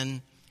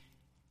in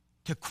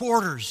to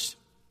quarters.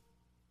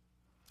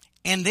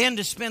 And then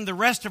to spend the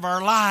rest of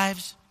our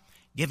lives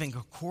giving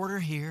a quarter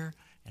here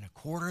and a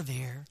quarter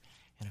there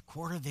and a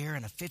quarter there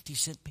and a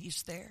 50-cent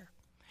piece there.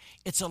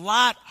 It's a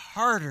lot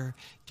harder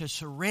to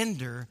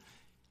surrender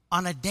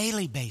on a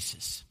daily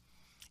basis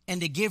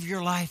and to give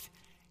your life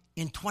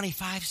in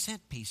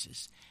 25-cent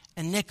pieces,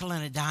 a nickel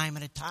and a dime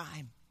at a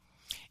time.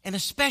 And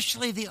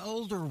especially the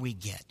older we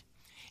get,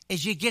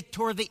 as you get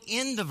toward the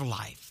end of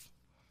life.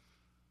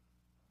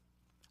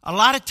 A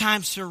lot of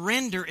times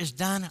surrender is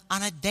done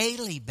on a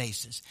daily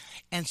basis.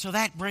 And so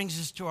that brings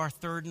us to our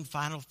third and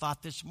final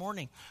thought this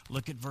morning.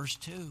 Look at verse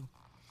 2.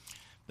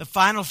 The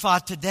final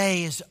thought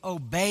today is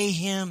obey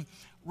Him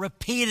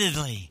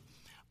repeatedly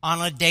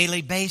on a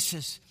daily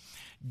basis.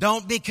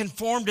 Don't be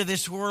conformed to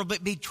this world,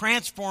 but be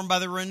transformed by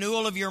the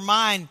renewal of your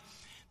mind,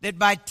 that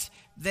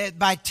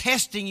by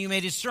testing you may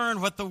discern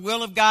what the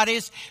will of God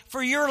is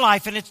for your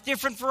life. And it's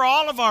different for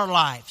all of our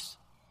lives.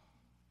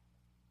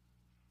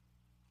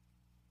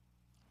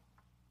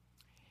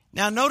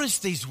 Now notice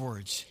these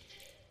words.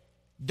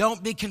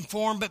 Don't be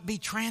conformed, but be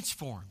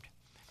transformed.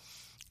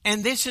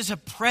 And this is a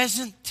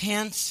present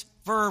tense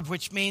verb,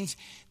 which means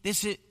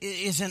this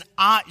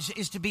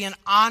is to be an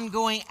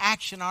ongoing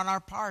action on our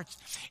parts.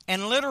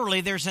 And literally,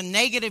 there's a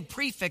negative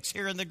prefix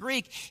here in the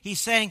Greek. He's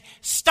saying,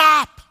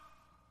 stop.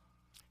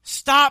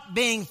 Stop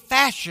being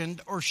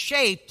fashioned or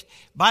shaped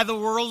by the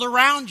world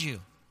around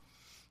you.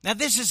 Now,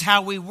 this is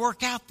how we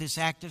work out this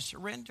act of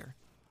surrender.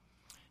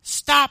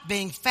 Stop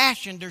being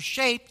fashioned or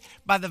shaped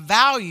by the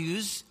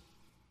values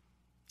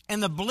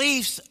and the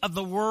beliefs of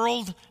the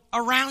world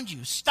around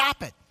you.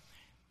 Stop it.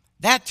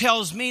 That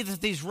tells me that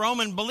these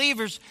Roman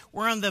believers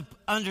were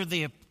under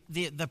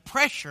the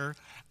pressure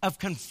of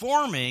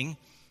conforming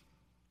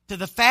to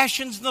the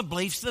fashions and the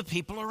beliefs of the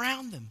people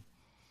around them.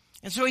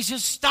 And so he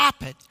says,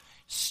 stop it.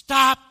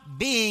 Stop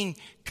being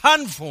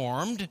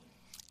conformed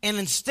and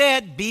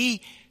instead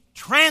be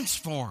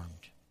transformed.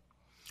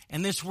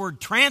 And this word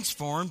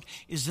transformed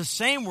is the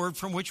same word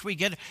from which we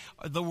get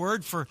the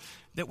word for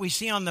that we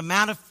see on the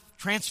Mount of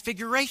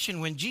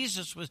Transfiguration when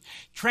Jesus was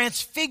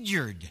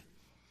transfigured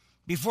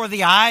before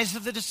the eyes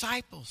of the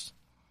disciples.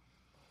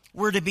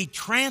 We're to be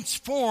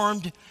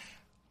transformed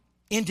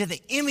into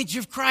the image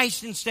of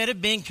Christ instead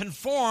of being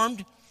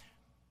conformed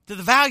to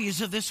the values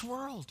of this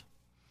world.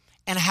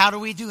 And how do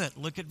we do it?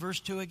 Look at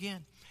verse 2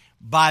 again.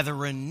 By the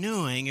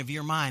renewing of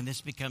your mind. This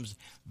becomes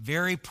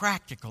very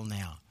practical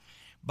now.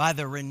 By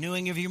the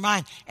renewing of your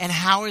mind. And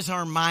how is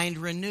our mind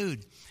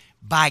renewed?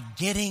 By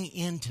getting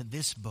into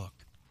this book.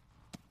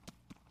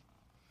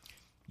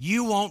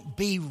 You won't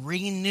be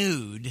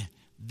renewed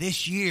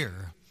this year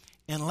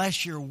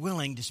unless you're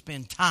willing to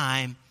spend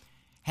time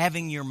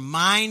having your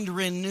mind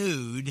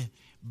renewed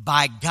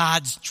by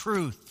God's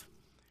truth.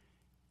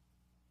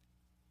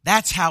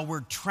 That's how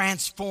we're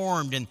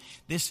transformed. And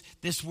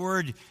this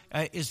word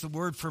is the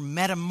word for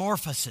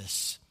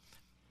metamorphosis.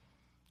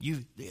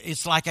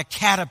 It's like a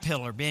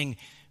caterpillar being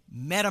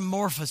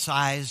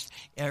metamorphosized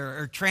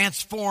or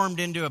transformed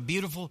into a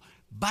beautiful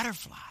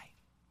butterfly.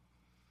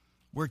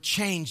 We're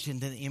changed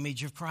into the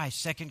image of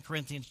Christ. 2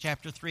 Corinthians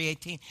chapter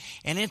 3:18.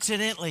 And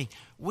incidentally,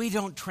 we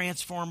don't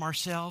transform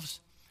ourselves.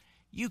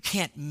 You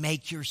can't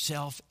make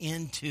yourself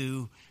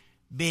into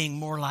being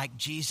more like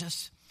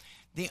Jesus.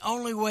 The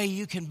only way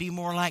you can be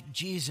more like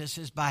Jesus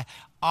is by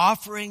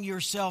offering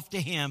yourself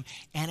to Him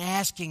and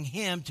asking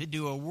Him to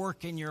do a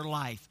work in your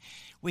life.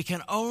 We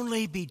can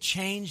only be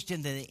changed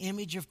into the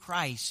image of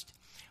Christ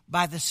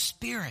by the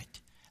Spirit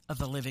of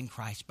the living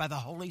Christ, by the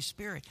Holy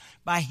Spirit,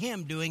 by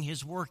Him doing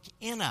His work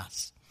in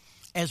us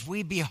as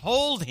we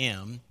behold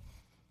Him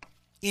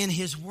in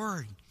His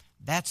Word.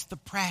 That's the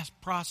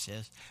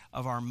process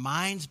of our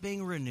minds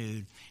being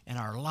renewed and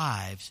our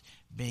lives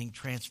being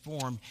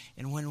transformed.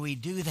 And when we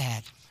do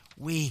that,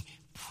 we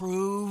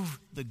prove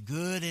the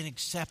good and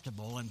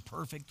acceptable and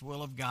perfect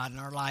will of God in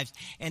our lives.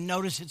 And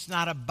notice it's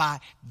not a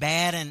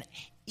bad and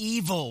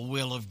evil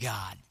will of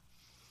God.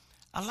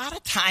 A lot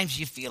of times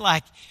you feel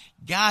like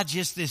God's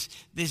just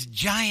this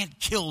giant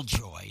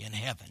killjoy in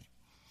heaven,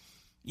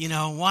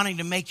 wanting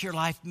to make your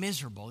life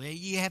miserable.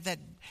 You have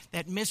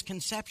that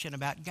misconception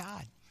about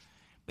God.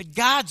 But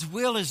God's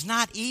will is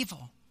not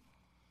evil.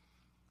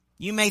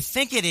 You may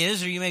think it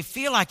is, or you may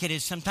feel like it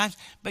is sometimes,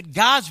 but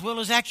God's will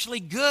is actually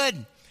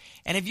good.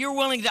 And if you're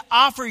willing to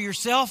offer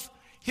yourself,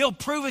 He'll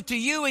prove it to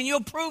you, and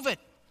you'll prove it.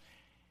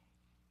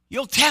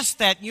 You'll test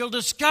that, and you'll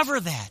discover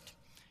that.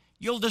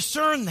 You'll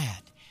discern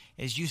that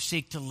as you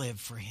seek to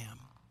live for Him.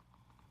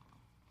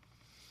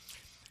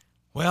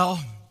 Well,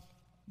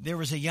 there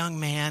was a young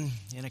man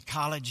in a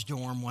college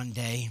dorm one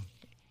day,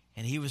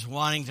 and he was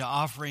wanting to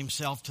offer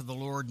himself to the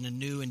Lord in a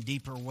new and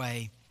deeper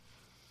way.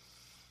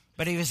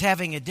 But he was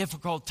having a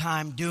difficult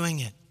time doing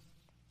it.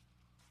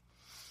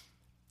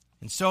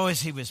 And so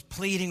as he was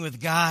pleading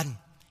with God,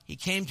 he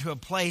came to a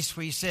place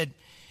where he said,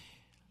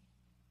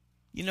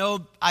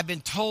 I've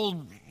been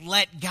told,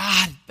 let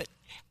God, but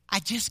I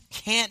just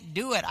can't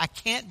do it. I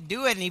can't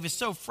do it. And he was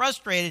so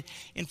frustrated.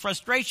 In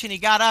frustration, he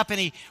got up and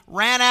he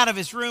ran out of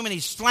his room and he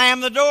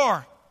slammed the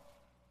door.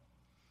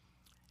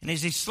 And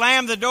as he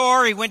slammed the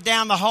door, he went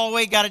down the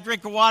hallway, got a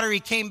drink of water. He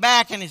came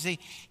back, and as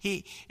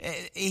he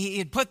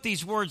had put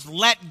these words,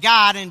 "Let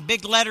God," in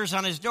big letters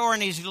on his door.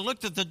 And as he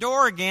looked at the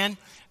door again,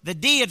 the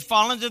D had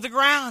fallen to the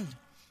ground,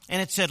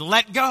 and it said,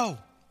 "Let go."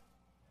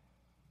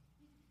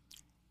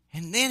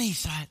 And then he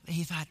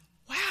thought,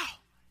 wow,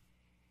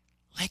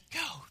 let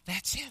go.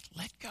 That's it.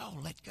 Let go.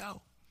 Let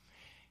go.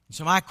 And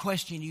so my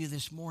question to you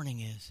this morning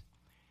is,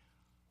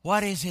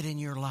 what is it in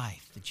your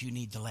life that you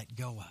need to let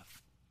go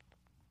of?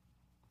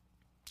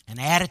 An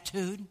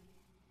attitude,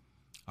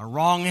 a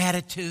wrong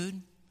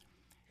attitude,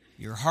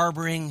 you're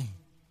harboring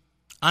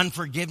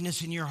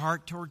unforgiveness in your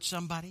heart towards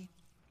somebody,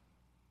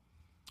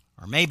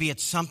 or maybe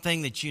it's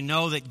something that you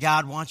know that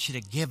God wants you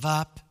to give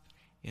up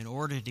in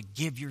order to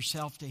give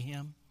yourself to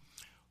Him.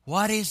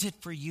 What is it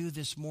for you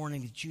this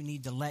morning that you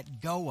need to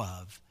let go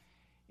of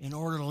in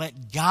order to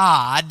let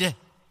God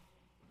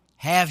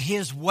have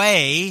His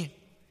way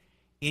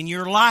in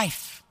your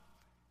life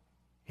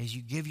as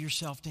you give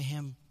yourself to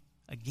Him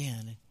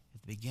again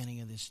at the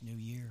beginning of this new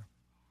year?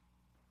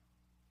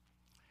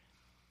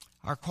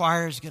 Our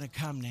choir is going to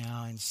come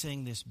now and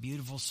sing this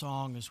beautiful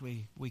song as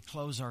we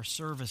close our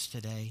service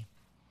today.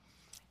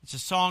 It's a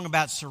song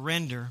about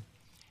surrender.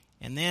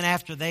 And then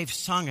after they've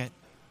sung it,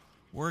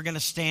 we're going to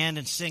stand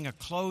and sing a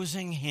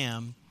closing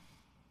hymn,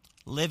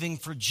 Living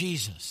for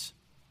Jesus.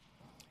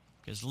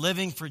 Because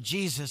living for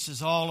Jesus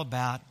is all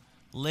about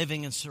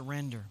living in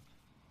surrender.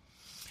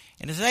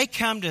 And as they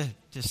come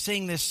to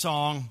sing this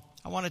song,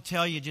 I want to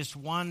tell you just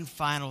one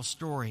final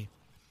story.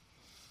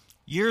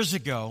 Years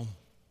ago,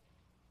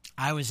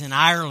 I was in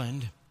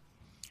Ireland.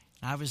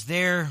 I was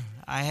there.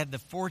 I had the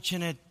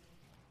fortunate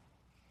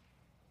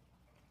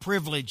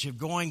privilege of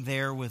going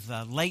there with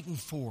Leighton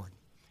Ford,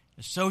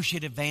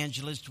 associate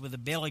evangelist with the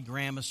Billy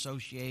Graham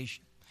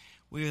Association.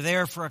 We were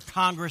there for a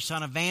congress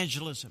on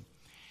evangelism,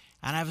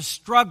 and I was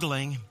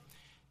struggling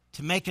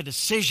to make a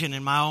decision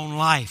in my own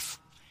life.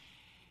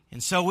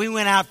 And so we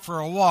went out for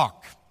a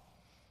walk.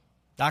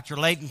 Dr.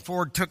 Leighton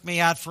Ford took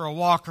me out for a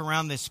walk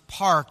around this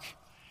park.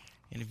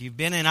 And if you've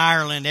been in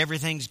Ireland,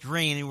 everything's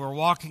green. And we're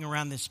walking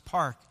around this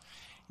park.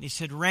 And he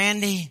said,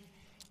 "Randy,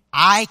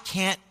 I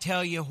can't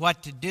tell you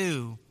what to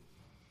do,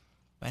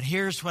 but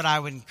here's what I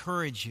would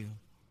encourage you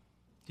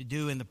to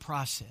do in the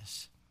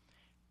process.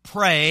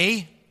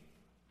 Pray,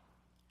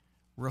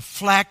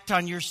 reflect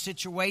on your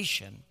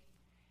situation,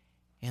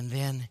 and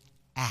then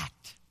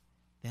act.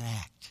 Then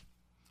act.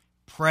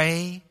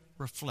 Pray,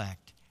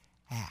 reflect,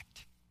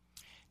 act."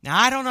 Now,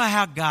 I don't know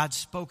how God's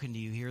spoken to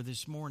you here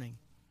this morning,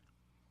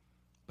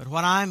 but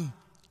what I'm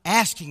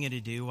asking you to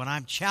do, what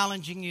I'm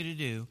challenging you to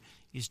do,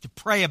 is to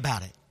pray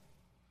about it.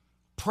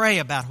 Pray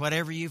about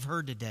whatever you've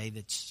heard today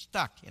that's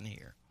stuck in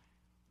here.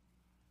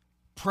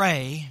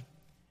 Pray,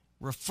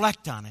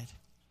 reflect on it,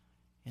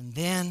 and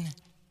then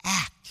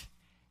act.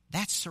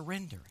 That's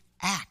surrender.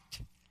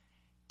 Act.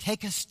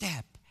 Take a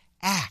step.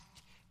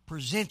 Act.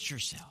 Present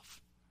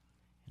yourself.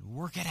 And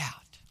work it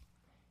out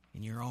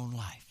in your own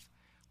life.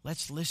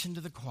 Let's listen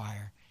to the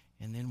choir,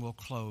 and then we'll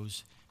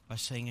close by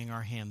singing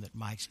our hymn that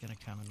Mike's going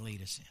to come and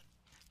lead us in.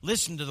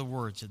 Listen to the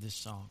words of this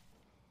song.